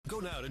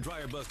now to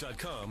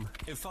DryerBuzz.com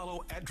and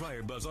follow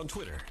 @DryerBuzz on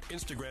Twitter,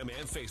 Instagram,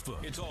 and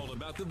Facebook. It's all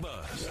about the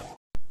buzz.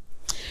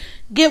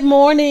 Good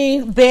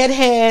morning,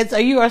 bedheads.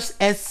 Are you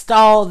as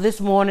stalled this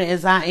morning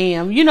as I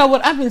am? You know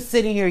what? I've been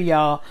sitting here,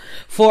 y'all,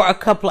 for a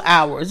couple of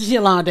hours.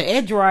 Yolanda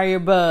at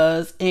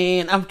DryerBuzz,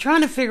 and I'm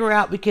trying to figure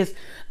out because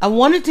I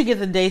wanted to get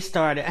the day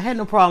started. I had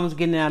no problems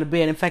getting out of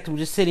bed. In fact, I'm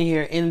just sitting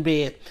here in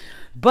bed.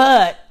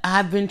 But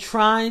I've been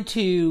trying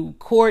to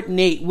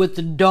coordinate with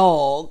the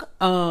dog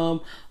on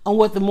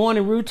what the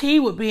morning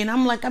routine would be. And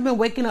I'm like, I've been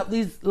waking up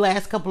these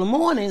last couple of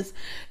mornings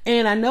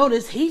and I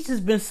noticed he's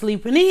just been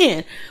sleeping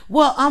in.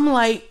 Well, I'm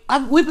like,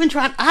 I've been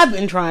trying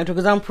to,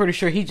 because I'm pretty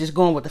sure he's just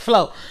going with the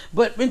flow.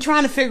 But been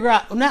trying to figure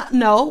out,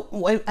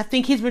 I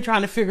think he's been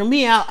trying to figure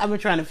me out. I've been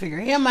trying to figure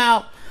him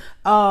out.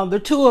 The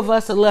two of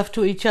us are left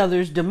to each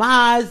other's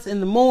demise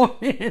in the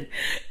morning.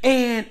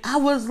 And I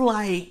was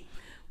like,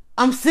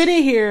 I'm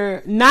sitting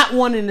here not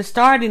wanting to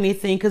start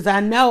anything because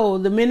I know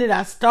the minute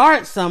I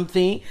start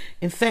something,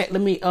 in fact,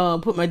 let me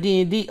put my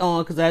D&D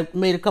on because I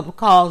made a couple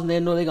calls and they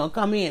know they're going to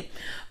come in.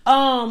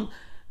 I'm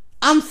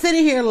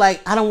sitting here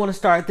like, I don't want to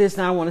start this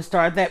and I don't want to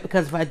start that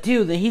because if I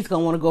do, then he's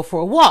going to want to go for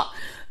a walk.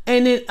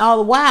 And then all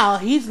the while,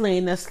 he's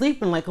laying there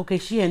sleeping like, okay,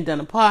 she hadn't done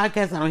a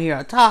podcast. I don't hear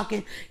her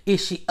talking.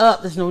 Is she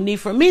up? There's no need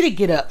for me to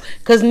get up.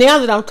 Because now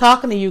that I'm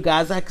talking to you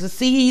guys, I can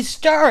see he's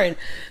stirring.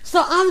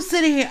 So I'm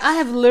sitting here. I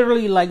have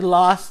literally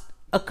lost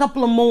a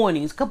couple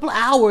of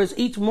hours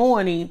each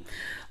morning,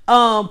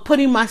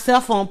 putting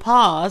myself on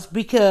pause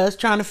because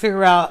trying to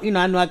figure out,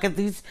 I know I got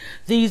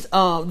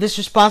this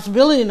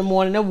responsibility in the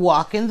morning of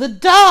walking the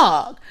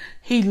dog.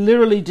 He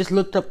literally just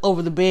looked up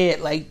over the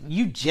bed like,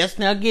 you just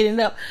now getting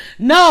up?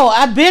 No,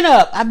 I've been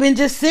up. I've been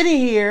just sitting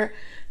here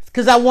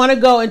because I want to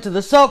go into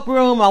the soap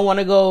room. I want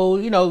to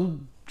go,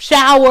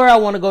 shower. I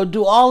want to go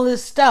do all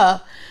this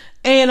stuff.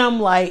 And I'm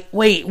like,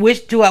 wait,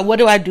 what do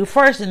I do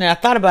first? And then I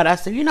thought about it. I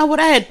said, you know what?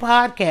 I had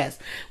podcasts.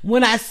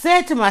 When I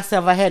said to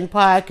myself I hadn't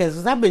podcasts,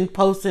 because I've been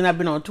posting, I've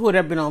been on Twitter,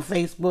 I've been on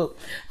Facebook,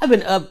 I've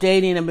been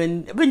updating,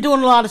 I've been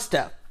doing a lot of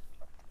stuff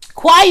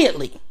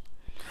quietly.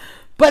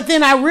 But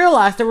then I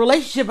realized the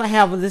relationship I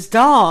have with this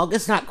dog,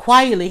 it's not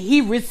quietly.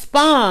 He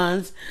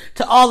responds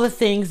to all the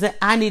things that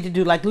I need to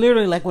do. Like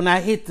literally, like when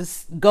I hit the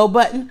go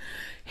button,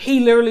 he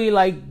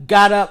literally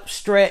got up,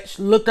 stretched,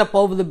 looked up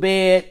over the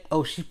bed.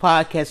 Oh, she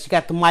podcast. She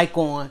got the mic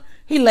on.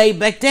 He laid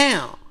back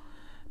down.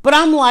 But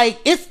I'm like,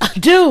 it's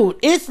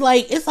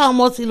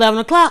almost 11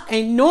 o'clock.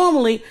 And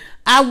normally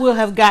I will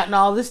have gotten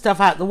all this stuff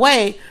out of the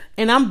way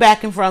and I'm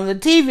back in front of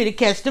the TV to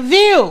catch the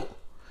view.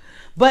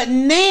 But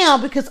now,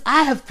 because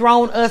I have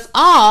thrown us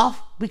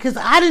off, because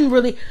I didn't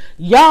really,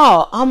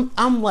 y'all, I'm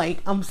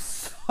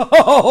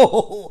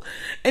so,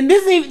 and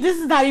this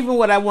is not even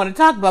what I want to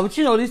talk about, but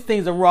these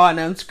things are raw and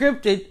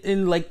unscripted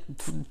and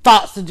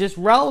thoughts are just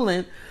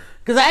rolling.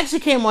 Because I actually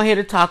came on here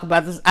to talk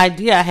about this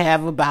idea I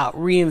have about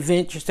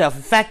reinvent yourself.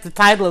 In fact, the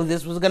title of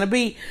this was going to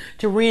be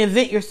to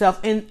reinvent yourself.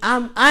 And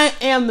I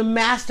am the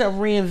master of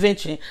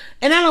reinvention.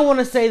 And I don't want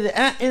to say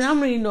that, and I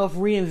don't really know if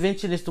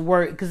reinvention is the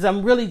word, because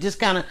I'm really just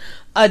kind of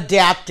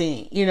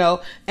adapting,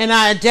 and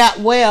I adapt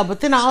well, but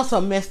then I also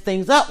mess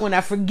things up when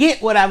I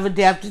forget what I've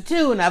adapted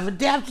to. And I've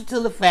adapted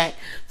to the fact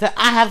that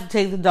I have to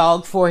take the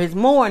dog for his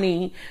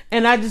morning,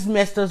 and I just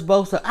messed us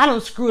both up. I done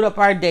screwed up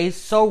our days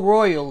so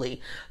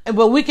royally.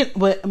 But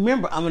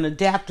remember, I'm an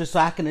adapter, so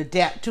I can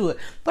adapt to it.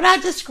 But I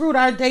just screwed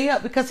our day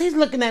up because he's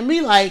looking at me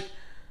like,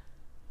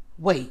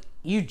 wait,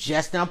 you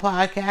just now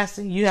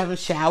podcasting? You haven't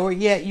showered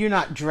yet? You're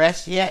not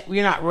dressed yet?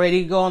 You're not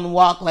ready to go on the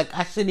walk? Like,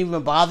 I shouldn't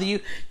even bother you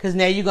because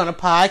now you're going to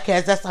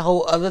podcast. That's a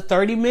whole other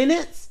 30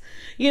 minutes,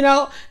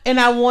 And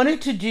I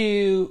wanted to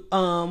do,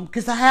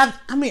 because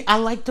I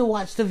like to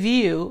watch The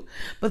View,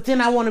 but then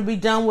I want to be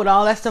done with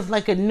all that stuff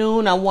at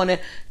noon. I want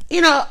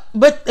to,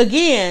 but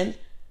again,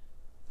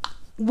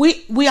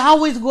 we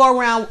always go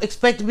around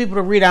expecting people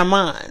to read our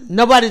mind.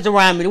 Nobody's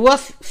around me. Well,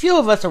 few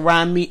of us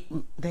around me.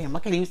 Damn, I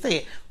can't even say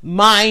it.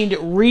 Mind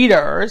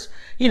readers.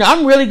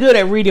 I'm really good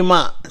at reading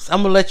minds.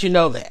 I'm gonna let you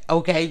know that.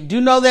 Okay,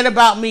 do know that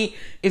about me.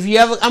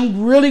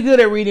 I'm really good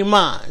at reading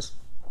minds.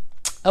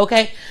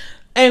 Okay,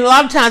 and a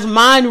lot of times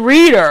mind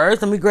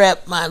readers. Let me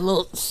grab my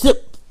little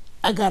sip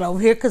I got over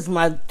here because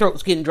my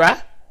throat's getting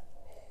dry.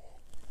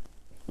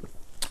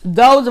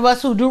 Those of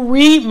us who do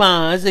read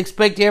minds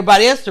expect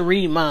everybody else to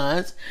read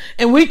minds,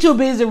 and we're too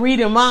busy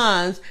reading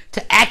minds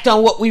to act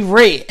on what we've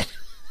read.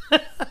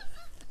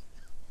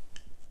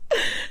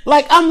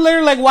 I'm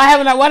literally why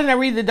didn't I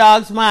read the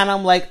dog's mind?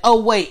 I'm like,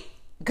 oh wait,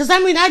 because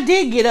I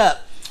did get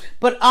up,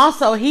 but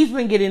also he's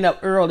been getting up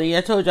early.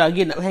 I told y'all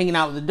getting up, hanging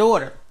out with the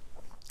daughter.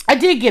 I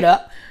did get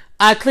up.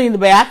 I cleaned the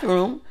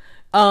bathroom.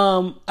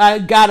 I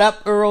got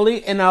up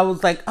early and I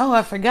was like, oh,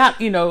 I forgot,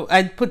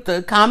 I put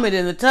the comment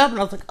in the tub and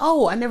I was like,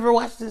 oh, I never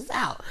washed this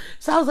out.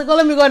 So I was like, oh,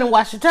 let me go ahead and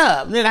wash the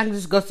tub. And then I can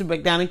just go sit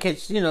back down and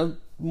catch,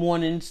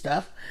 morning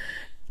stuff.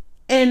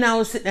 And I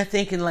was sitting there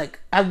thinking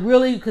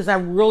because I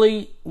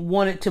really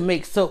wanted to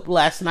make soap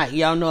last night.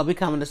 Y'all know I'm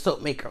becoming a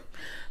soap maker.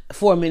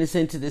 4 minutes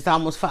into this,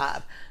 almost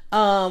 5.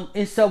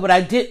 And so, but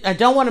I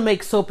don't want to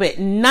make soap at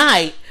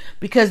night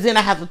because then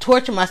I have to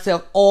torture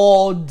myself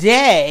all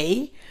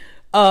day,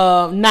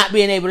 not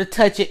being able to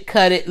touch it,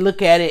 cut it,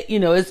 look at it,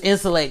 it's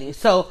insulating.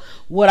 So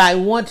what I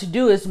want to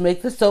do is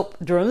make the soap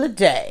during the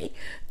day,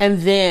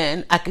 and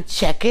then I could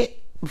check it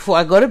before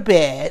I go to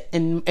bed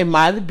and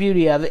admire the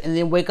beauty of it, and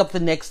then wake up the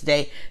next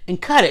day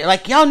and cut it.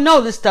 Like, y'all know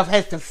this stuff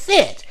has to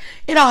fit.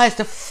 It all has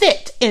to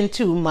fit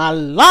into my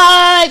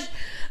life.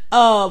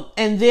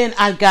 And then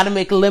I got to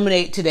make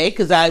lemonade today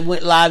because I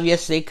went live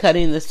yesterday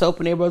cutting the soap,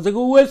 and everybody's like,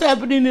 well, what's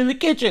happening in the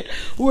kitchen?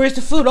 Where's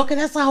the food? Okay,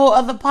 that's a whole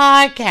other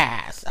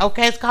podcast.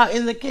 Okay, it's called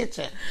In the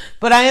Kitchen.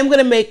 But I am going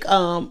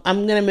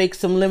to make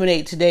some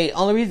lemonade today.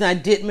 Only reason I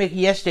didn't make it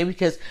yesterday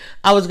because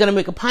I was going to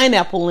make a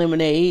pineapple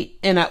lemonade,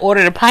 and I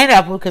ordered a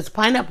pineapple because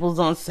pineapple's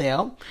on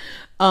sale.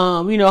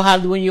 You know how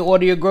when you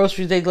order your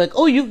groceries, they're like,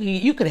 oh,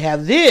 you could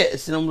have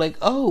this. And I'm like,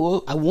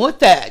 oh, I want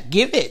that.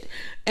 Give it.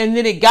 And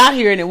then it got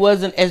here and it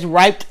wasn't as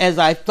ripe as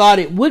I thought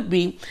it would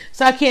be.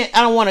 So I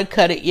don't want to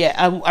cut it yet.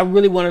 I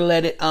really want to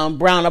let it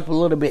brown up a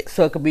little bit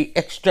so it could be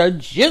extra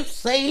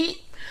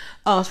juicy,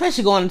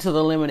 especially going into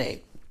the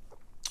lemonade.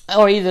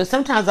 Or either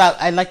sometimes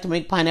I like to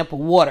make pineapple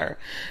water.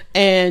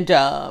 And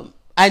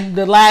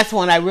the last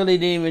one I really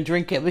didn't even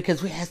drink it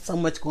because we had so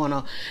much going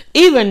on.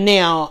 Even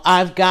now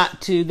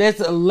there's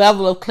a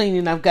level of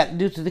cleaning I've got to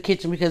do to the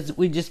kitchen because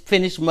we just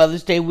finished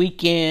Mother's Day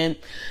weekend.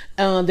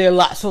 There are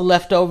lots of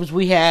leftovers.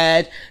 We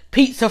had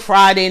pizza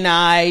Friday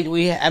night.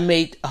 I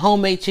made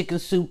homemade chicken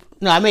soup.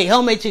 No, I made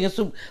homemade chicken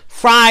soup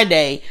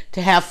Friday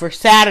to have for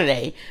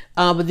Saturday.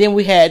 But then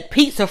we had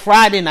pizza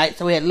Friday night,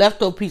 so we had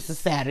leftover pizza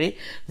Saturday.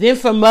 Then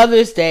for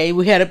Mother's Day,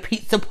 we had a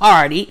pizza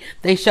party.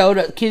 Kids showed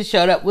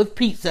up with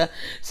pizza.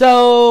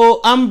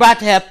 So I'm about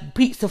to have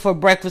pizza for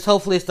breakfast.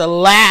 Hopefully it's the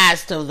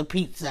last of the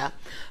pizza.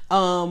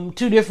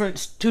 Two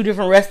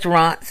different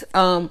restaurants.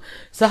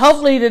 So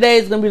hopefully today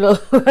is going to be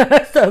the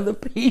last of the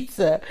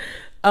pizza.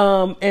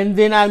 And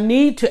then I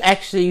need to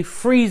actually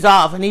freeze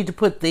off. I need to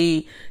put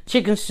the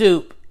chicken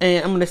soup,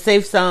 and I'm going to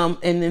save some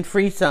and then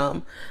freeze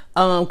some.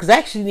 Cause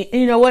actually,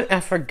 you know what? I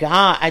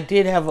forgot. I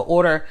did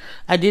order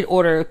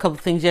a couple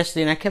things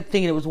yesterday, and I kept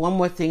thinking it was one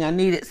more thing. I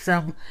need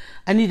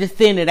to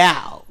thin it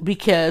out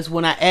because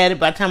by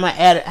the time I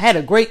added, I had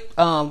a great,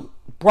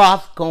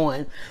 broth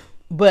going,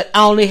 but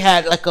I only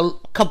had like a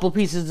couple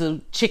pieces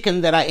of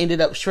chicken that I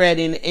ended up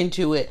shredding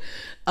into it.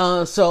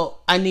 So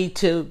I need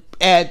to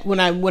add,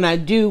 when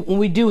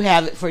we do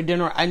have it for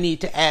dinner, I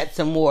need to add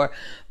some more,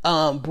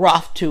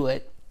 broth to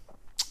it.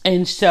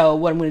 And so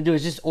what I'm going to do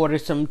is just order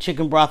some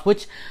chicken broth,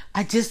 which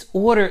I just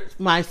ordered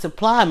my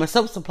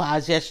soap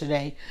supplies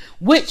yesterday,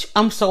 which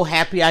I'm so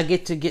happy I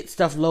get to get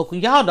stuff local.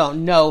 Y'all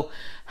don't know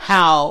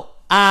how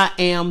I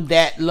am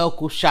that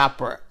local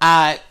shopper.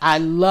 I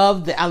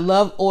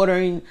love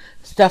ordering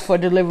stuff for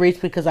deliveries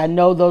because I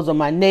know those are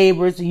my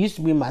neighbors. It used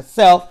to be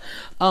myself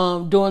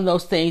doing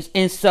those things.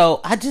 And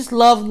so I just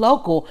love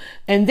local.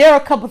 And there are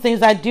a couple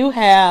things I do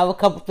have, a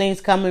couple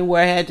things coming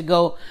where I had to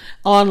go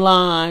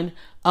online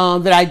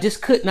that I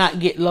just could not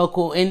get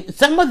local. And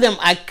some of them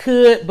I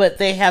could, but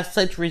they have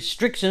such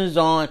restrictions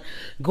on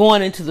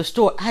going into the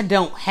store. I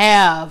don't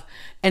have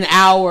an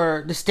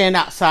hour to stand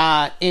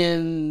outside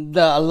in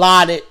the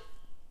allotted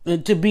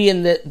to be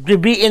in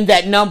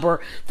that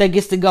number that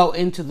gets to go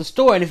into the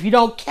store. And if you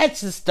don't catch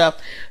the stuff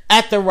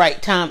at the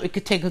right time, it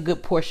could take a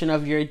good portion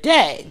of your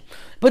day.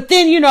 But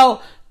then,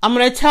 I'm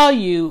going to tell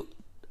you,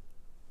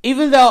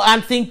 even though I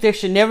think there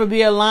should never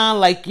be a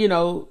line,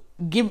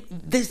 give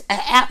this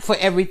app for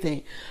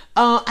everything.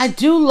 I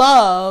do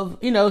love,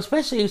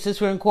 especially since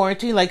we're in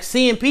quarantine, like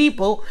seeing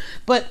people,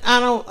 but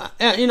I don't,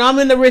 I'm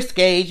in the risk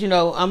age,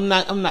 I'm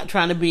not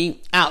trying to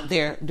be out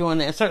there doing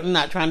that. I'm certainly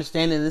not trying to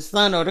stand in the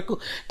sun or the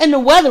cool. And the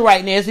weather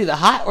right now is either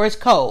hot or it's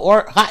cold,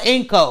 or hot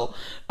and cold.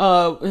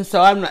 And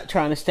so I'm not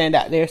trying to stand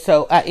out there.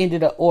 So I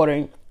ended up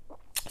ordering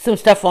some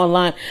stuff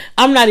online.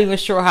 I'm not even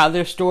sure how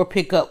their store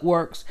pickup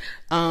works.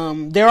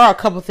 There are a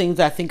couple things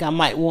I think I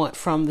might want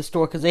from the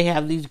store because they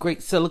have these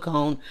great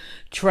silicone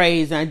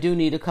trays, and I do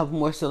need a couple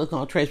more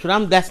silicone trays,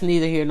 but that's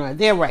neither here nor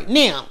there right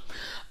now.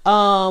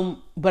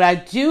 But I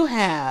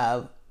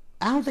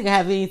don't think I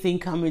have anything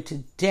coming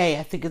today.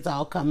 I think it's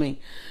all coming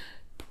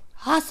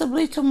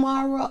possibly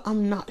tomorrow.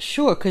 I'm not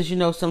sure because,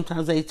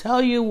 sometimes they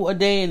tell you a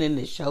day and then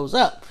it shows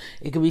up.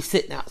 It could be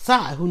sitting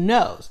outside. Who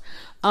knows?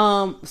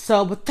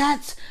 But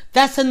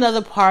that's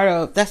another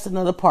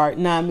part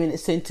 9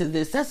 minutes into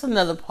this. That's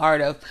another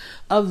part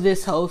of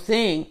this whole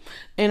thing.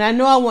 And I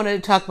know I wanted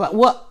to talk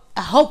about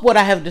I hope what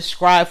I have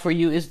described for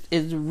you is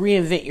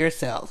reinvent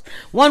yourself.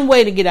 One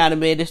way to get out of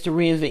bed is to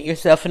reinvent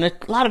yourself. And a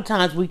lot of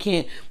times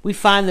we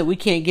find that we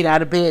can't get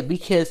out of bed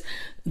because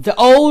the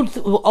old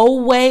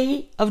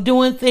way of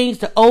doing things,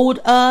 the old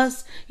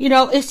us,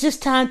 it's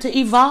just time to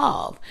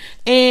evolve.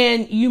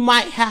 And you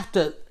might have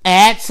to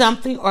add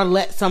something or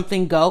let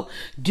something go,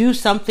 do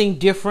something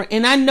different.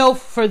 And I know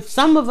for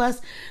some of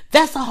us,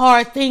 that's a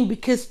hard thing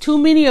because too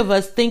many of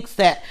us thinks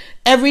that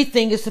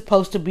Everything is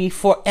supposed to be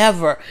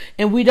forever.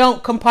 And we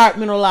don't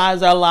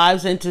compartmentalize our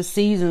lives into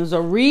seasons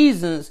or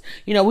reasons.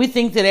 You know, we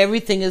think that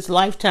everything is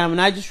lifetime. And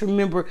I just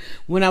remember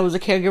when I was a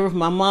caregiver for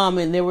my mom,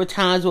 and there were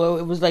times where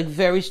it was like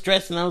very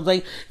stressing. I was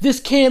like, this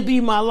can't be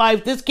my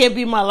life. This can't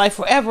be my life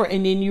forever.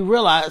 And then you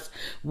realize,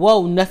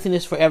 whoa, nothing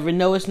is forever.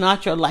 No, it's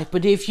not your life.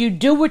 But if you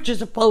do what you're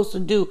supposed to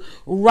do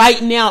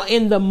right now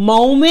in the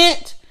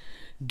moment,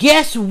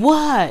 guess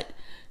what?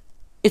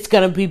 It's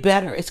going to be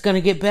better. It's going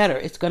to get better.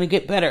 It's going to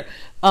get better.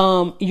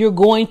 You're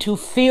going to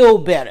feel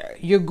better.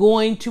 You're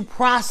going to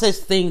process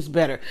things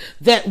better.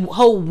 That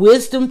whole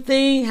wisdom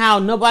thing, how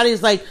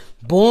nobody's like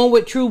born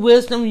with true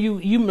wisdom.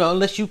 You know,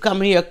 unless you come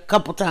here a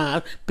couple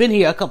times, been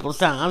here a couple of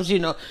times, you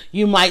know,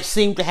 you might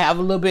seem to have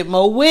a little bit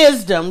more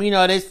wisdom. You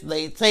know,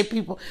 they say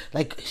people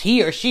like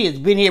he or she has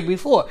been here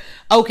before.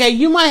 Okay,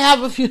 you might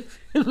have a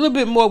little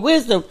bit more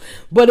wisdom,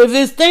 but if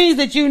it's things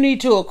that you need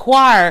to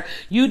acquire,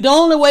 the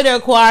only way to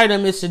acquire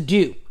them is to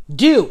do.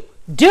 The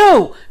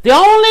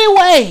only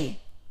way,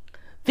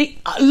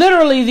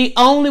 literally the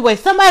only way.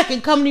 Somebody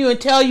can come to you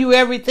and tell you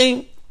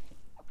everything.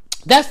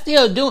 That's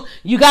still doing.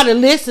 You got to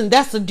listen.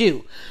 That's a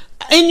do.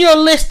 In your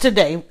list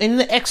today, in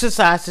the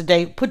exercise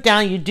today, put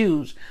down your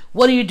do's.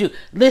 What do you do?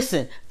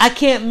 Listen, I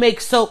can't make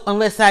soap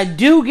unless I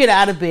do get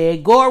out of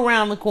bed, go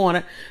around the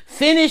corner,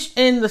 finish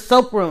in the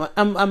soap room.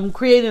 I'm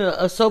creating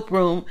a soap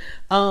room.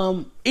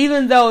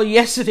 Even though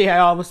yesterday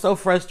I was so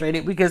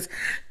frustrated because,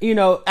 you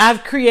know,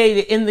 I've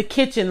created in the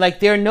kitchen,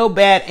 like there are no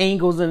bad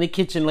angles in the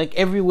kitchen. Like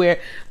everywhere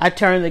I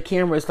turn the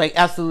camera, it's like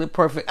absolutely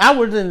perfect. I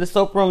was in the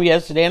soap room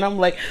yesterday and I'm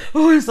like,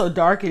 oh, it's so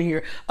dark in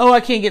here. Oh, I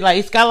can't get light.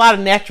 It's got a lot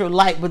of natural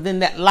light, but then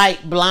that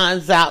light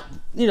blinds out,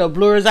 you know,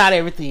 blurs out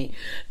everything.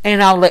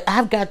 And I was like,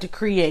 I've got to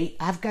create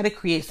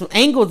some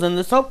angles in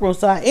the soap room.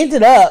 So I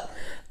ended up,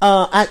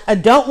 I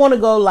don't want to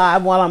go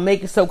live while I'm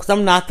making soap because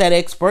I'm not that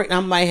expert. And I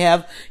might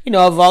have, you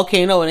know, a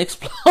volcano, an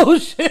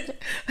explosion,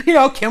 you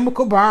know,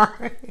 chemical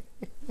burn.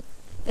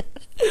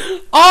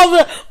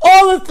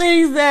 all the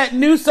things that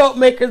new soap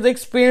makers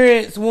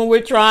experience when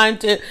we're trying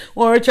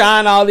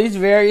all these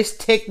various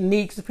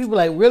techniques. People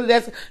are like, really,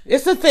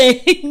 it's a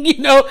thing. You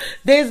know,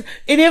 and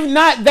if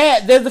not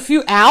that, there's a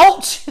few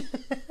ouch.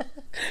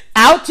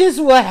 Ouches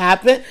will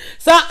happen.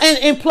 So,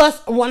 and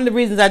plus, one of the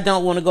reasons I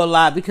don't want to go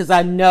live because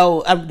I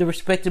know the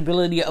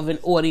respectability of an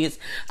audience.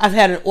 I've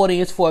had an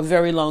audience for a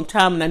very long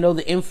time, and I know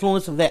the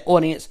influence of that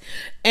audience.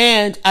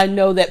 And I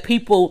know that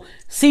people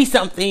see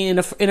something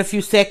in a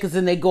few seconds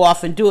and they go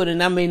off and do it,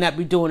 and I may not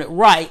be doing it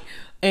right.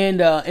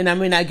 And I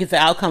may not get the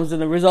outcomes and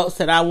the results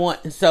that I want.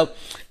 And so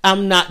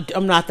I'm not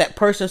that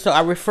person. So I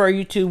refer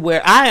you to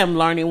where I am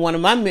learning. One of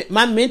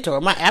my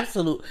mentor, my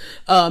absolute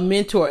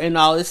mentor in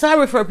all this. So I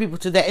refer people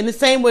to that. In the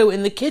same way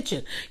in the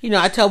kitchen, you know,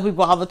 I tell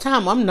people all the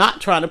time, I'm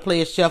not trying to play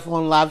a chef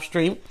on live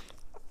stream.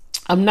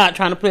 I'm not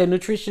trying to play a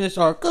nutritionist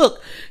or a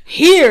cook.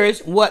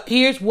 Here's what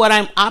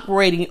I'm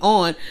operating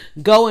on.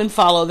 Go and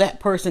follow that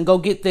person. Go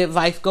get the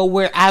advice. Go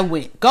where I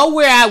went.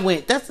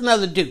 That's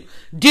another do.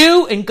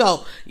 Do and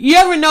go. You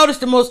ever notice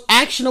the most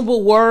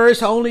actionable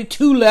words, only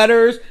 2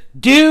 letters?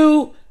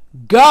 Do,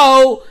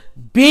 go,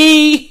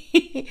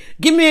 be.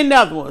 Give me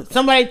another one.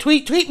 Somebody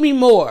tweet me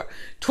more.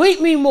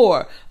 Tweet me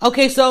more.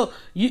 Okay, so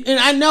and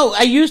I know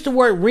I used the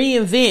word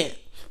reinvent,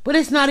 but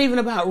it's not even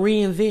about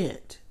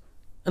reinvent.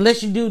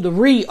 Unless you do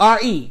the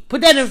R-E.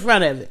 Put that in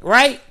front of it,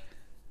 right?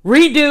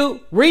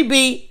 Redo,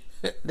 re-be.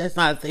 That's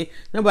not a thing.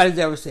 Nobody's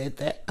ever said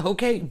that.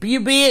 Okay? Be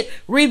it,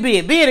 re-be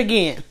it. Be it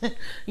again.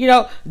 You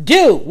know,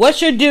 do.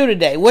 What's your do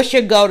today? What's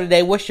your go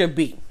today? What's your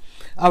be?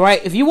 All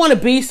right? If you want to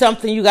be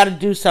something, you got to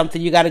do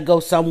something. You got to go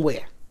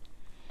somewhere.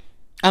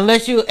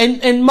 Unless you,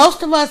 and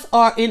most of us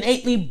are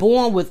innately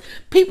born with,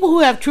 people who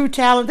have true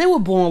talent, they were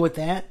born with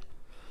that.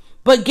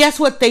 But guess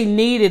what they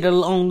needed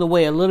along the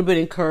way? A little bit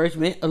of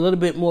encouragement, a little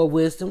bit more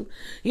wisdom.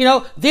 You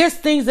know, there's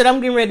things that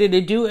I'm getting ready to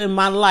do in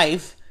my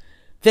life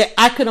that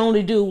I could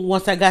only do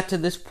once I got to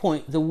this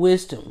point. The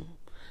wisdom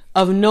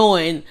of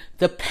knowing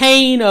the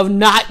pain of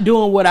not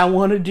doing what I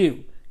want to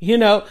do. You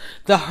know,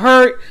 the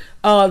hurt,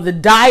 the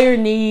dire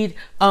need,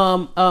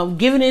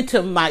 giving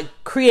into my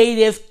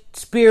creative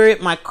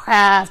spirit, my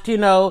craft. You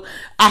know,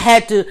 I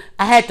had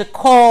to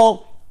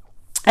call.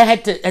 I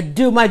had to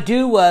do my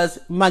goal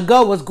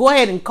was go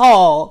ahead and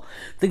call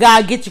the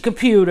guy, get your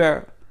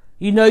computer.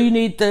 You know, you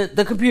need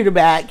the computer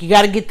back. You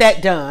got to get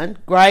that done,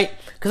 right?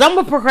 Because I'm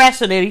a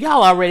procrastinator.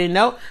 Y'all already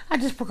know. I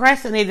just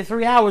procrastinated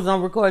 3 hours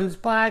on recording this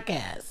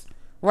podcast,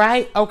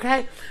 right?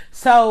 Okay.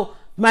 So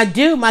my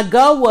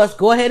goal was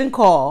go ahead and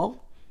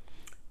call.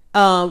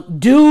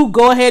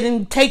 Go ahead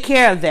and take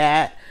care of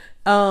that.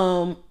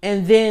 And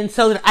then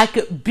so that I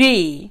could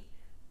be,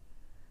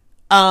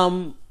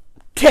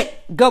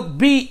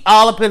 be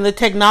all up in the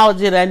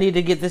technology that I need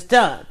to get this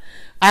done.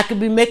 I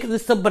could be making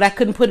this stuff, but I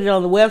couldn't put it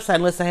on the website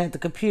unless I had the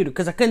computer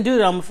because I couldn't do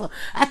it on my phone.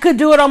 I could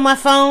do it on my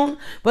phone,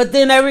 but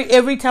then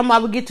every time I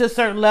would get to a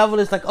certain level,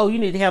 it's like, oh, you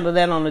need to handle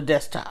that on the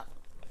desktop.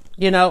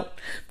 You know,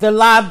 the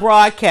live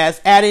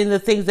broadcast, adding the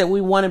things that we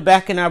wanted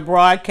back in our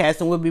broadcast,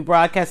 and we'll be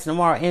broadcasting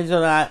tomorrow. Angela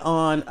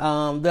and I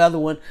on the other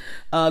one,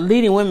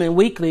 Leading Women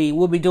Weekly.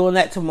 We'll be doing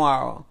that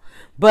tomorrow.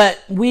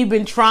 but we've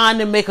been trying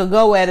to make a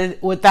go at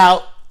it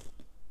without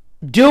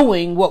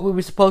doing what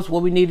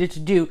we needed to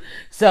do.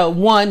 So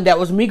one, that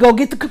was me go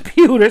get the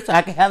computer so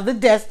I could have the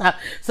desktop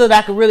so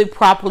that I could really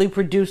properly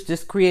produce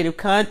this creative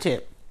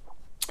content.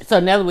 So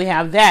now that we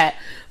have that,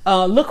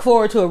 look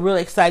forward to a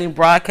really exciting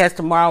broadcast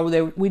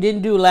tomorrow. We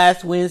didn't do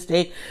last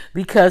Wednesday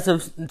because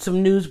of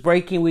some news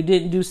breaking. We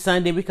didn't do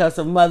Sunday because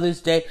of Mother's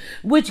Day,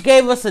 which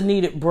gave us a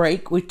needed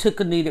break. We took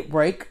a needed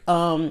break.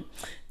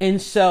 And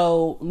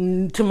so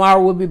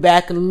tomorrow we'll be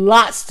back.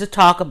 Lots to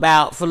talk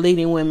about for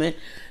leading women.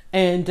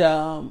 And,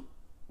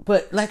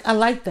 but like, I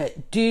like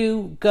that.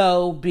 Do,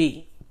 go,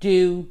 be.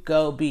 Do,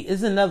 go, be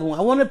is another one.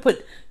 I want to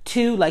put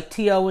two, like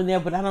T-O in there,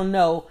 but I don't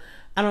know.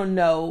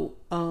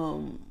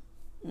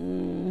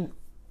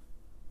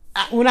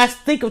 When I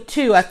think of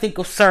two, I think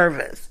of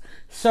service.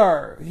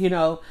 Serve,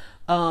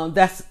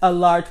 that's a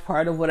large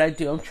part of what I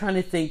do. I'm trying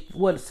to think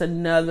what's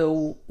an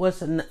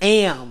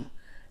am.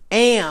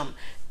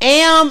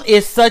 Am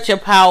is such a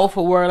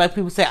powerful word. Like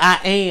people say, I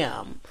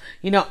am.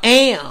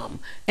 Am.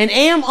 And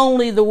am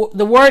only, the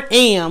word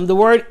am, the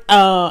word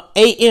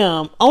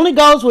am, only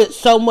goes with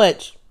so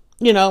much,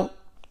 it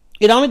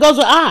only goes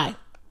with I.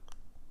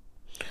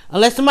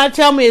 Unless somebody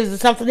tell me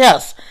it's something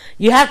else.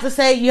 You have to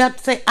say I. You have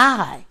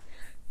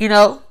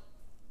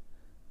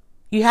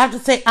to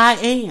say I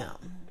am.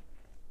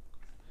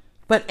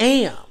 But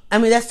am. I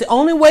mean, that's the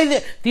only way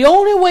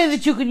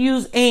that you could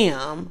use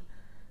am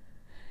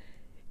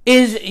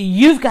is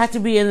you've got to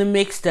be in the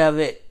mix of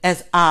it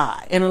as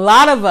I. And a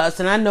lot of us,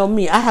 and I know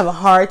me, I have a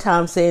hard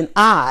time saying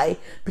I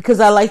because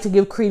I like to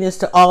give credence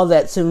to all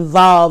that's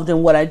involved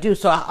in what I do.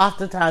 So I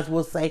oftentimes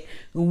will say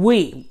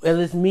we,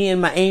 whether it's me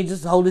and my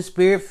angels, the Holy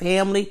Spirit,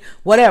 family,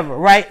 whatever,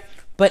 right?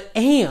 But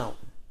am.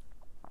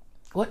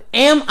 What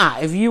am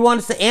I? If you want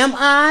to say am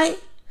I,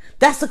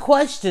 that's the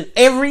question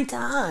every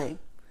time.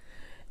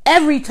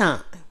 Every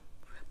time.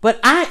 But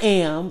I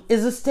am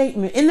is a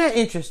statement. Isn't that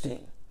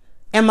interesting?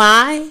 Am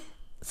I?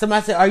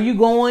 Somebody said, are you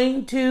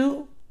going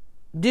to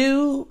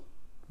do,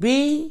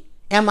 be,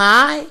 am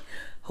I?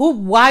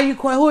 Who are you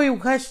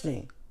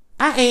questioning?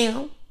 I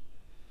am.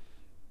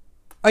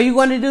 Are you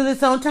going to do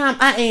this on time?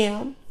 I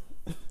am.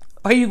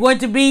 Are you going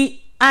to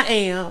be? I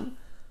am.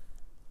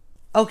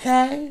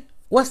 Okay.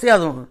 What's the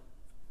other one?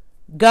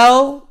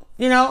 Go.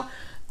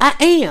 I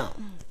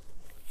am.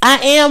 I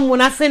am.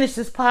 When I finish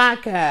this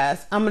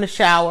podcast, I'm going to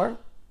shower.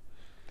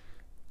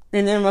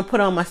 And then I'm going to put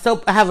on my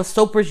soap. I have a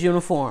soaper's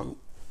uniform.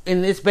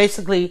 And it's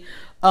basically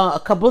a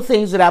couple of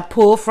things that I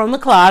pull from the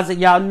closet.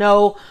 Y'all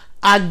know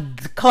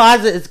the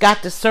closet has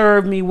got to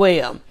serve me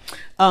well.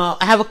 I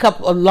have a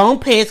couple of long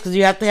pants because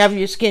you have to have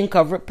your skin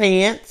covered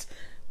pants.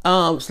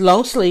 It's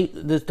long sleeve.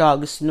 This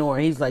dog is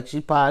snoring. He's like,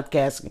 she's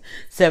podcasting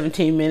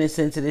 17 minutes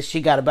into this.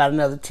 She got about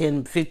another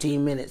 10,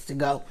 15 minutes to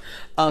go.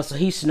 So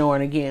he's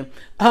snoring again.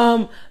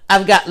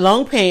 I've got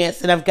long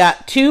pants and I've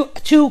got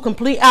two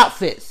complete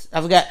outfits.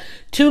 I've got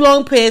 2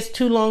 long pants,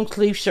 2 long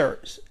sleeve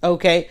shirts.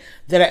 Okay.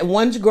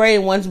 One's gray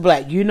and one's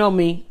black. You know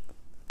me.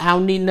 I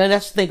don't need nothing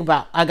else to think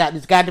about.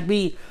 It's got to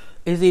be,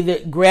 is either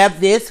grab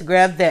this,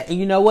 grab that. And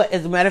you know what?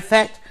 As a matter of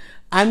fact,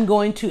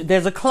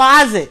 there's a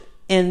closet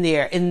in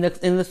there, in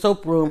the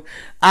soap room.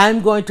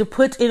 I'm going to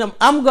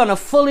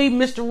fully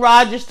Mr.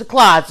 Rogers the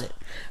closet.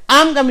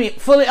 I'm going to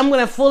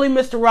fully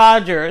Mr.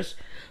 Rogers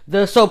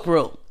the soap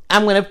room.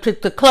 I'm going to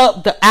pick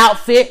the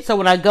outfit. So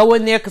when I go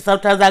in there, because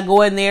sometimes I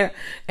go in there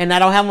and I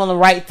don't have on the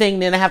right thing,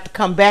 then I have to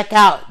come back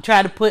out,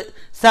 try to put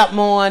something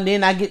on,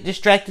 then I get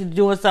distracted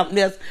doing something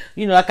else.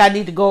 Like I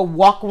need to go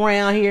walk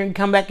around here and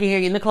come back in here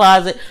in the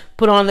closet,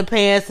 put on the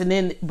pants, and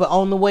then, but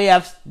on the way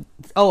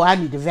I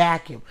need to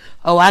vacuum.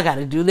 I got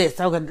to do this.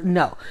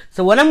 No.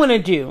 So what I'm going to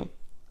do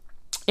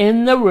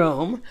in the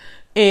room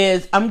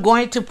is I'm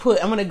going to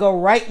go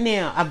right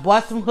now. I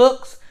bought some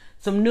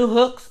new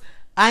hooks.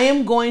 I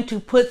am going to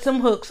put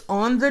some hooks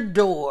on the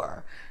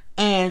door,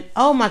 and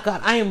oh my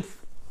God, I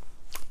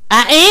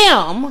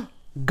am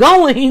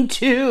going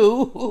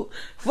to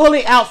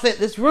fully outfit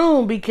this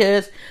room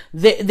because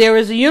there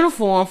is a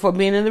uniform for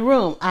being in the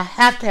room. I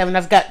have to have, and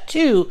I've got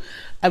 2.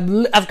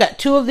 I've got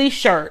 2 of these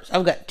shirts.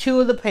 I've got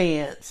 2 of the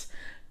pants,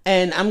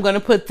 and I'm going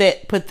to put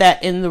that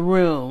in the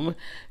room,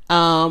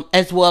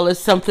 as well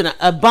as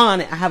a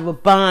bonnet. I have a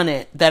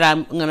bonnet that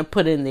I'm going to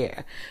put in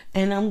there,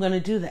 and I'm going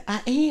to do that.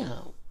 I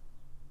am.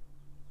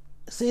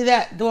 See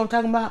that? Do what I'm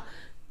talking about?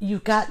 You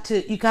got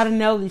to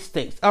know these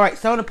things. All right,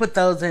 so I'm going to put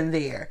those in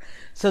there.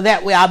 So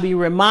that way I'll be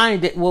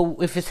reminded, well,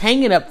 if it's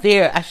hanging up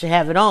there, I should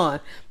have it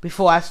on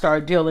before I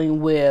start dealing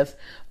with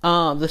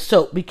the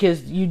soap,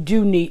 because you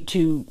do need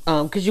to,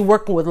 because you're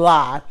working with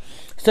live,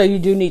 so you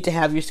do need to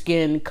have your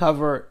skin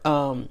covered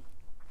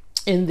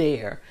in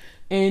there.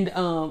 And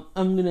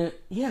I'm gonna,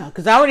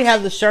 because I already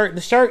have the shirt,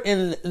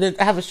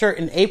 I have a shirt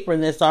and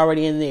apron that's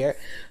already in there.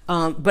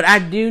 But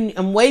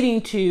I'm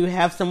waiting to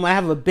have I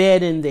have a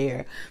bed in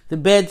there. The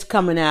bed's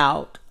coming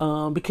out,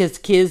 because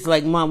kids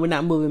like, Mom, we're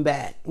not moving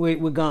back. We're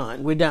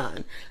gone. We're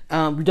done.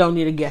 We don't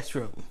need a guest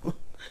room.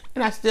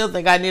 And I still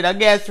think I need a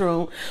guest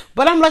room,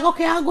 but I'm like,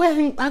 okay, I'll go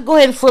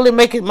ahead and fully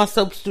make it my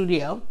soap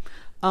studio.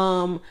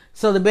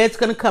 So the bed's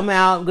going to come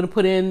out. I'm going to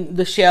put in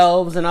the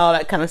shelves and all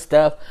that kind of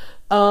stuff.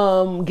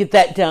 Get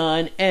that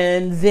done.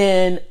 And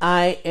then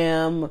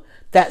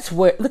that's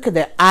where, look at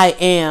that.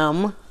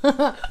 I'm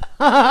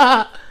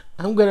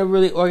going to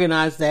really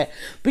organize that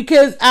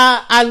because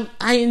I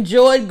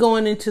enjoyed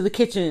going into the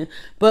kitchen,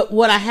 but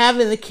what I have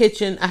in the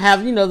kitchen, I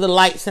have, the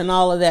lights and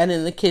all of that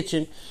in the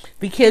kitchen,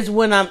 because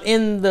when I'm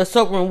in the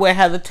soap room where I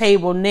have the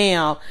table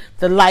now,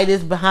 the light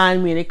is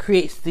behind me and it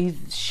creates these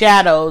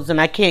shadows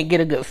and I can't get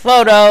a good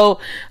photo.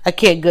 I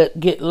can't get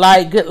good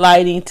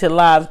lighting to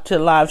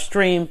live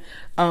stream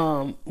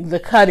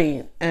the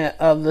cutting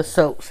of the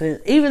soaps. And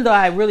even though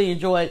I really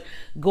enjoyed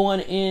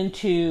going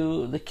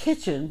into the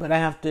kitchen, but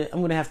I'm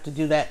going to have to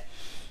do that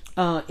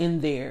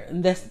in there.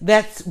 And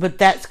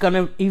that's going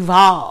to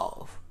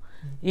evolve,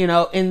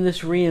 in this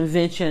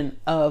reinvention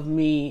of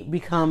me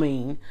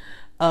becoming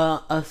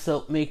a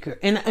soap maker.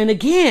 And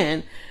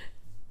again,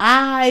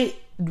 I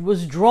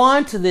was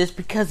drawn to this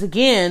because,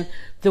 again,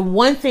 the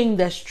one thing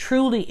that's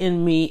truly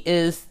in me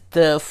is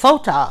the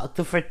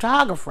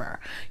photographer.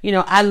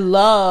 I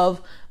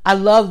love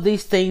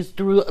these things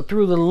through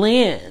the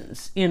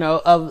lens,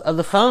 of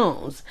the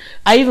phones.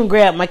 I even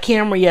grabbed my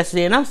camera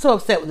yesterday, and I'm so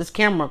upset with this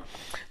camera.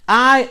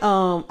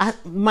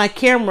 My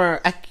camera,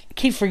 I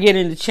keep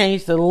forgetting to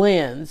change the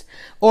lens,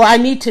 or I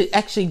need to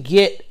actually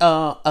get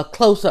a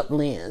close-up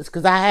lens,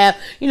 because I have,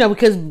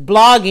 because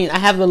blogging, I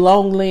have the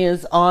long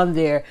lens on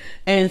there,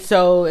 and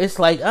so it's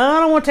like, oh, I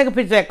don't want to take a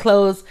picture that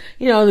close.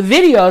 The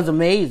video is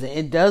amazing.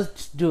 It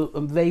does do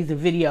amazing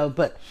video,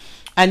 but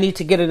I need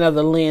to get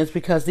another lens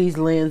because these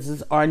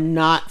lenses are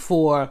not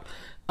for,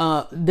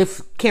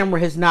 the camera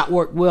has not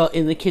worked well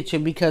in the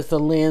kitchen because the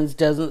lens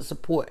doesn't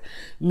support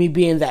me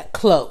being that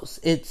close.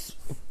 It's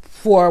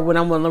for when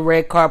I'm on the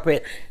red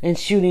carpet and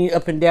shooting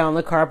up and down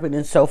the carpet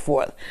and so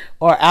forth,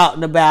 or out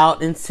and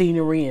about and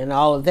scenery and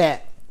all of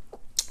that.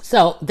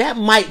 So that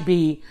might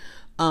be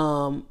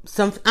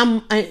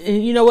something.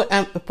 And you know what?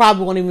 I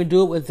probably won't even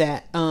do it with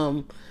that.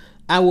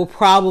 I will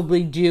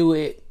probably do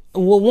it.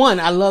 Well, one,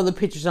 I love the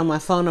pictures on my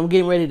phone. I'm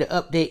getting ready to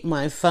update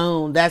my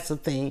phone. That's the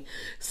thing.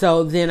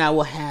 So then I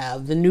will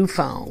have the new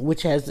phone,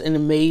 which has an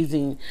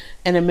amazing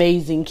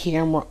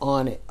camera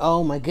on it.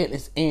 Oh my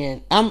goodness.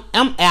 And I'm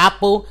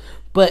Apple,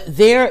 but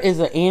there is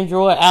an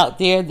Android out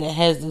there that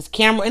has this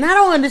camera, and I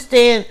don't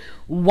understand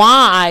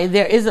why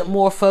there isn't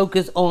more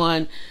focus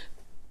on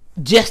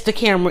just the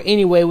camera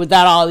anyway,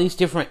 without all these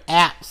different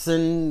apps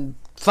and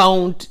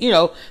phone,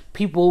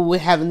 people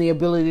with having the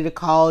ability to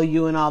call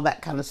you and all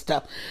that kind of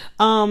stuff.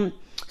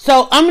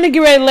 So I'm going to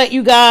get ready to let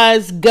you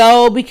guys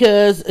go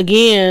because,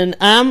 again,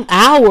 I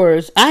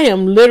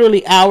am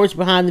literally hours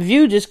behind. The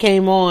View just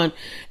came on,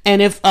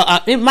 and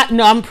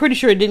I'm pretty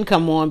sure it didn't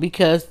come on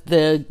because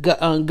the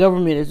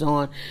government is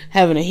on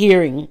having a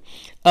hearing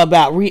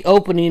about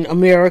reopening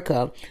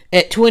America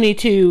at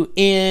 22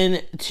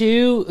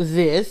 into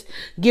this.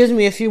 Gives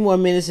me a few more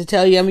minutes to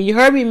tell you. I mean, you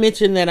heard me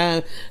mention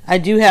that I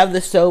do have the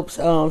soaps.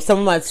 Some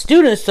of my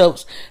student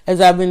soaps, as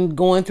I've been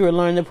going through and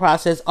learning the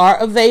process, are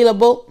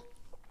available.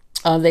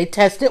 They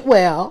tested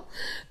well,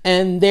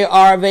 and they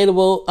are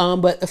available,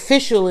 but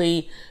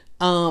officially,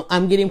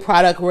 I'm getting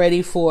product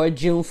ready for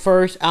June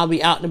 1st. I'll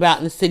be out and about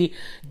in the city.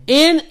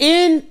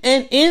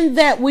 In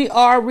that we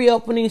are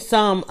reopening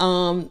some,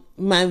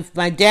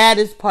 my dad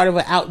is part of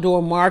an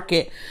outdoor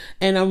market,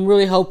 and I'm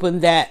really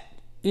hoping that,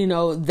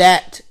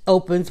 that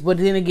opens. But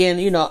then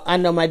again, I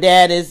know my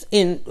dad is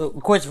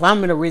of course, if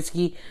I'm in a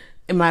risky,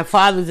 and my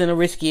father's in a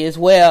risky as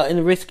well, in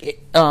the risky,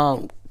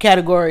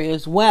 category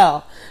as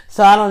well.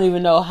 So I don't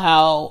even know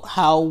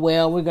how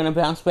well we're going to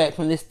bounce back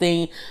from this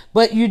thing.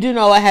 But you do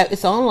know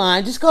it's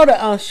online. Just go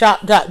to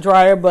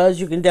shop.dryerbuzz.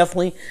 You can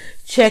definitely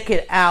check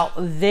it out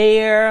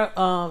there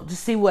to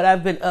see what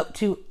I've been up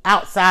to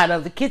outside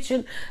of the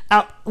kitchen.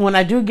 When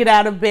I do get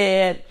out of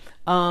bed,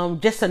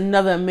 just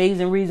another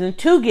amazing reason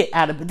to get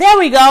out of bed. There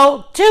we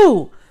go.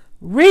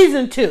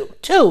 Reason two.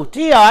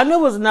 I knew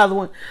it was another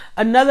one.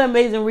 Another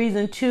amazing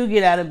reason to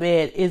get out of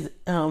bed is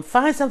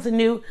find something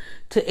new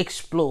to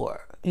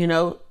explore,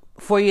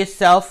 for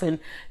yourself, and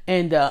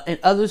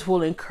others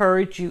will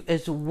encourage you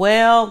as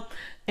well.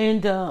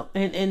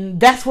 And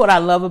that's what I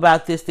love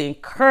about this, the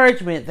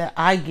encouragement that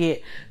I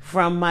get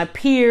from my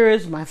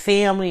peers, my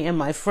family, and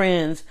my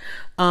friends.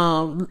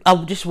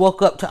 I just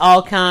woke up to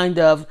all kind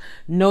of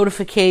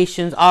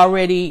notifications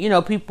already.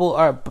 People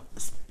are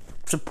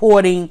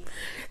supporting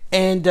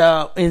and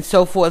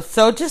so forth.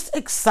 So just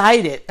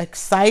excited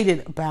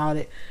about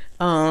it.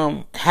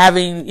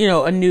 Having,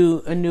 a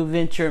new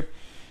venture,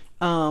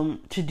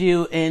 to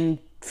do, and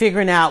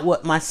figuring out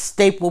what my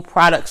staple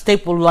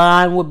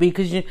line would be.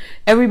 Cause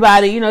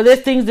everybody, there's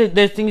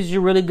things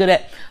you're really good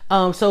at.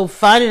 So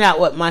finding out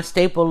what my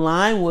staple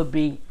line would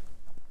be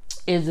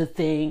is a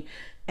thing.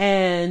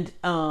 And,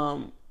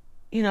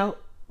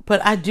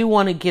 but I do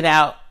want to get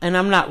out, and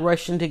I'm not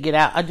rushing to get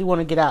out. I do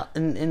want to get out,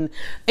 and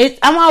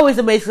I'm always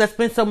amazed because I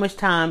spend so much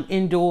time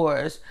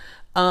indoors,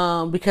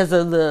 because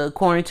of the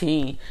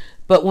quarantine.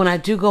 But when I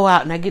do go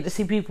out and I get to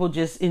see people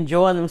just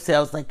enjoying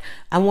themselves, like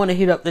I want to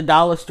hit up the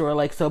dollar store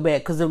like so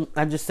bad, because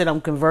I just said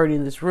I'm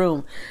converting this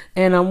room,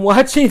 and I'm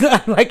watching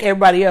like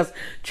everybody else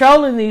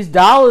trolling these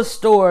dollar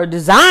store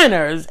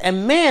designers,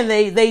 and man,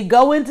 they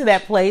go into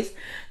that place.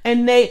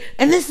 And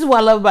this is what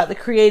I love about the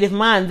creative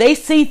mind. They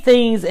see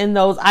things in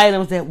those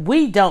items that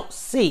we don't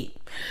see.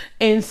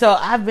 And so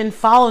I've been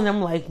following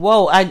them like,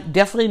 whoa, I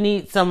definitely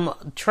need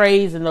some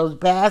trays and those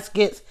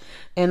baskets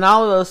and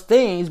all of those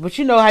things. But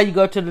you know how you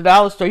go to the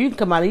dollar store, you can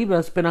come out and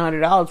even spend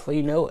 $100 before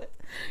you know it.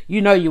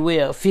 You know you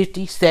will.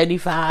 50,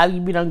 75, you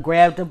be done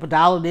grabbed up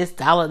 $1 this,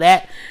 $1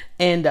 that.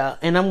 And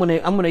I'm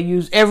gonna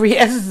use every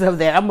essence of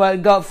that. I'm gonna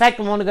go, in fact,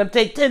 I'm only gonna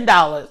take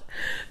 $10.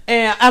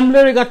 And I'm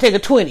literally gonna take a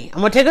 20. I'm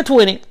gonna take a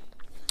 20.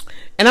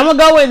 And I'm going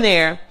to go in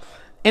there,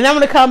 and I'm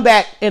going to come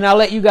back, and I'll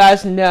let you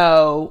guys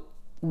know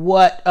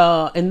what,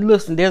 and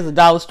listen, there's a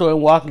dollar store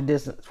in walking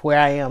distance where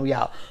I am,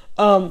 y'all.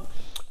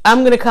 I'm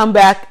going to come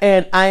back,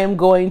 and I am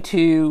going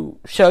to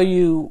show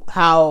you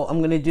how I'm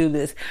going to do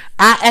this.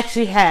 I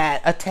actually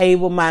had a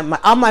table,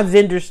 all my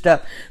vendor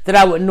stuff that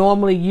I would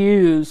normally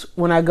use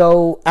when I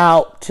go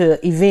out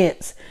to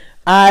events.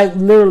 I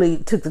literally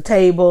took the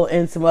table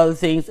and some other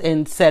things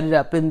and set it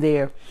up in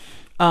there.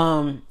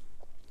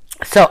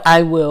 So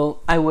I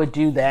will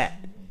do that.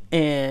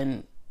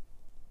 And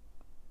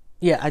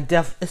yeah,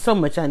 it's so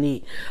much I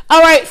need.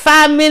 All right,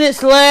 5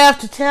 minutes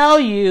left to tell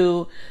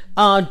you.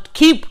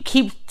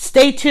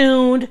 Stay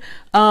tuned.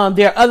 There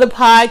are other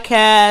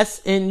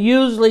podcasts, and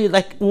usually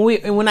like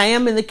when I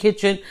am in the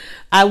kitchen,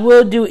 I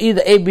will do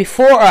either a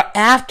before or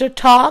after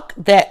talk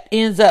that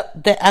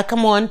I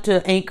come on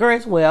to Anchor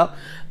as well.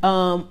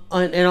 And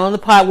on the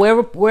pod,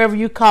 wherever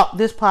you caught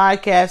this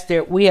podcast,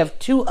 there we have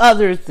 2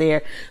 others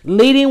there.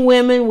 Leading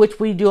Women,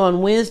 which we do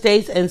on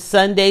Wednesdays and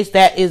Sundays.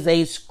 That is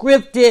a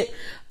scripted,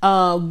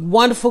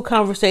 wonderful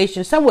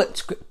conversation.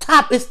 Somewhat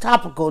it's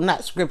topical,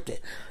 not scripted.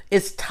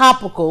 It's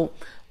topical.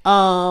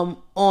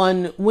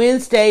 On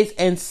Wednesdays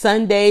and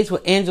Sundays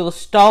with Angela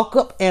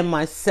Stalkup and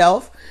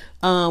myself.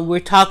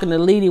 We're talking to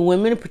leading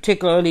women,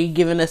 particularly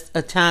giving us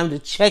a time to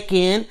check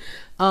in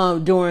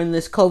during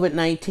this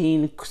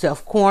COVID-19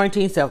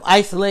 self-quarantine,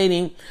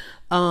 self-isolating,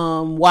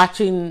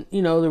 watching,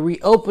 the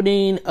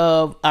reopening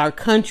of our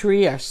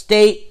country, our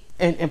state.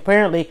 And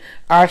apparently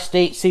our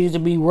state seems to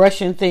be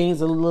rushing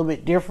things a little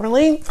bit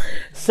differently.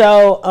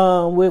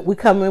 So, we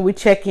come in, we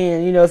check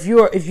in, if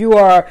you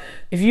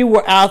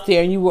were out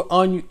there and you were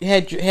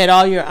had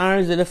all your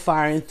irons in the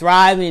fire and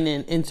thriving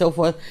and so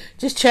forth,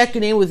 just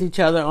checking in with each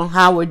other on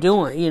how we're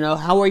doing,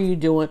 how are you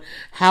doing?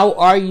 How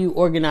are you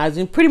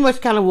organizing? Pretty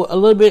much kind of a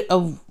little bit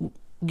of,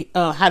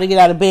 how to get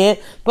out of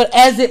bed, but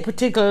as it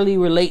particularly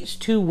relates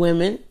to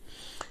women,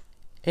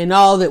 and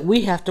all that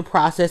we have to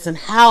process and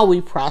how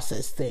we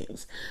process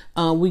things.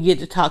 We get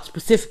to talk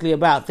specifically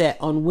about that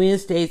on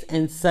Wednesdays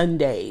and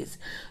Sundays.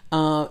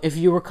 If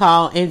you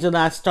recall, Angela and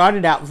I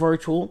started out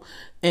virtual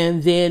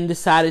and then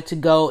decided to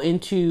go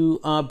into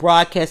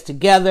broadcast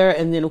together.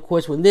 And then, of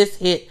course, when this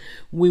hit,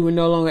 we were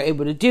no longer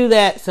able to do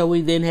that. So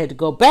we then had to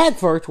go back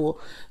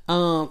virtual.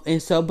 But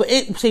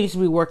it seems to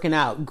be working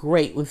out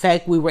great. In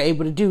fact, we were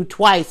able to do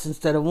twice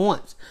instead of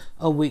once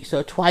a week.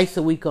 So twice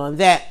a week on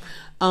that.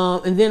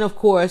 And then, of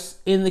course,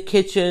 in the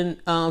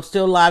kitchen,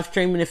 still live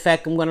streaming. In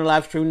fact, I'm going to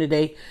live stream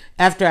today.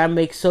 After I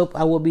make soap,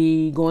 I will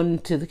be going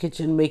to the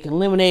kitchen making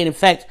lemonade. In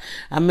fact,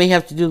 I may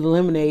have to do the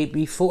lemonade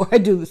before I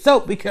do the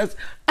soap because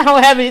I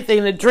don't have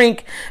anything to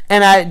drink.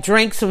 And I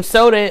drank some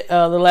soda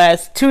the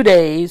last 2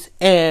 days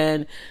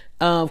and,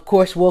 of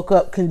course, woke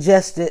up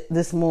congested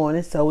this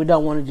morning. So we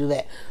don't want to do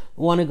that.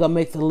 We want to go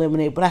make the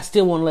lemonade, but I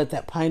still want to let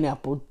that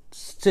pineapple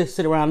to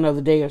sit around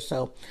another day or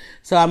so.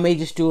 So I may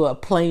just do a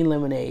plain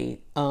lemonade.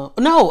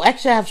 No,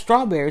 actually I have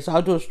strawberries. So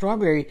I'll do a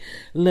strawberry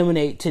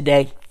lemonade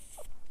today.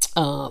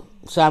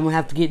 So I'm going to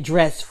have to get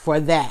dressed for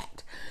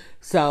that.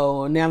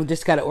 So now I've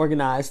just got to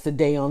organize the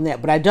day on that.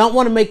 But I don't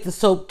want to make the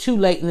soap too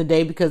late in the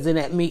day because then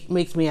that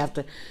makes me have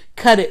to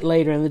cut it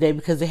later in the day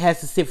because it has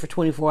to sit for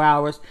 24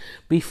 hours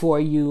before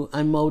you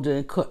unmold it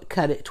and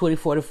cut it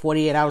 24 to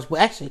 48 hours.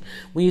 Well, actually,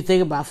 when you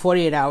think about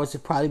 48 hours,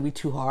 it'd probably be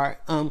too hard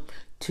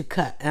to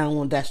cut. I don't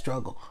want that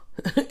struggle.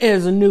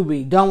 As a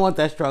newbie, don't want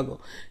that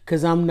struggle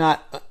because I'm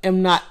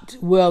not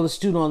well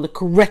astute on the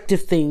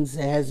corrective things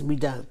that has to be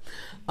done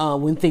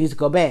when things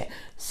go bad.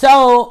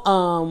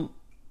 So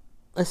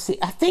let's see.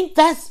 I think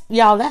that's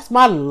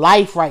my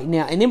life right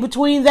now. And in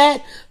between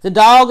that, the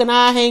dog and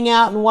I hang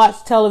out and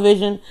watch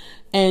television,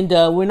 and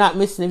we're not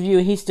missing a view.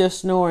 He's still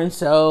snoring,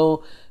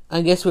 so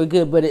I guess we're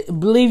good. But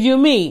believe you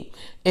me,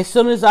 as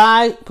soon as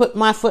I put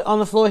my foot on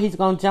the floor, he's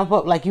gonna jump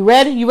up like, "You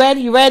ready? You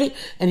ready? You ready?"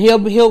 And he'll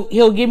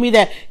give me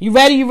that, "You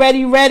ready? You ready?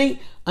 You ready?"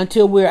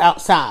 until we're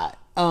outside.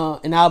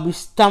 And I'll be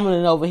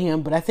stumbling over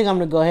him. But I think I'm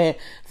gonna go ahead.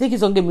 I think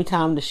he's gonna give me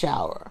time to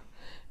shower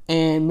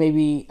and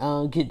maybe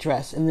get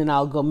dressed, and then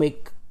I'll go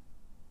make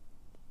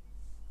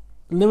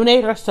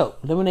Lemonade or soap?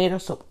 Lemonade or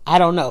soap? I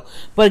don't know.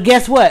 But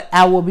guess what?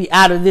 I will be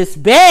out of this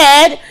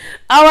bed.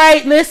 All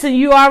right, listen,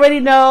 you already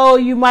know.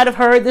 You might have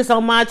heard this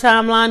on my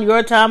timeline,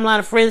 your timeline,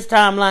 a friend's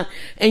timeline.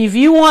 And if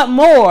you want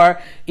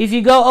more, if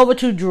you go over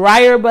to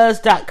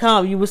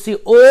dryerbuzz.com, you will see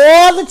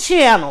all the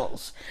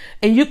channels.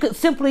 And you could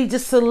simply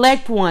just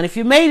select one. If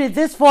you made it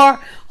this far,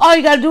 all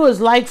you got to do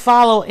is like,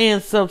 follow,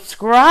 and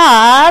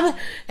subscribe.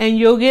 And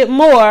you'll get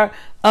more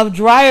of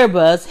Dryer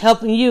Buzz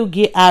helping you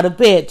get out of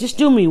bed. Just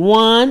do me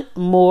one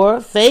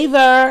more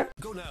favor.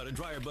 Go now to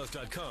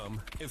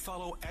dryerbuzz.com and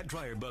follow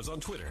 @DryerBuzz on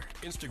Twitter,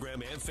 Instagram,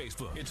 and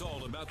Facebook. It's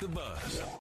all about the buzz.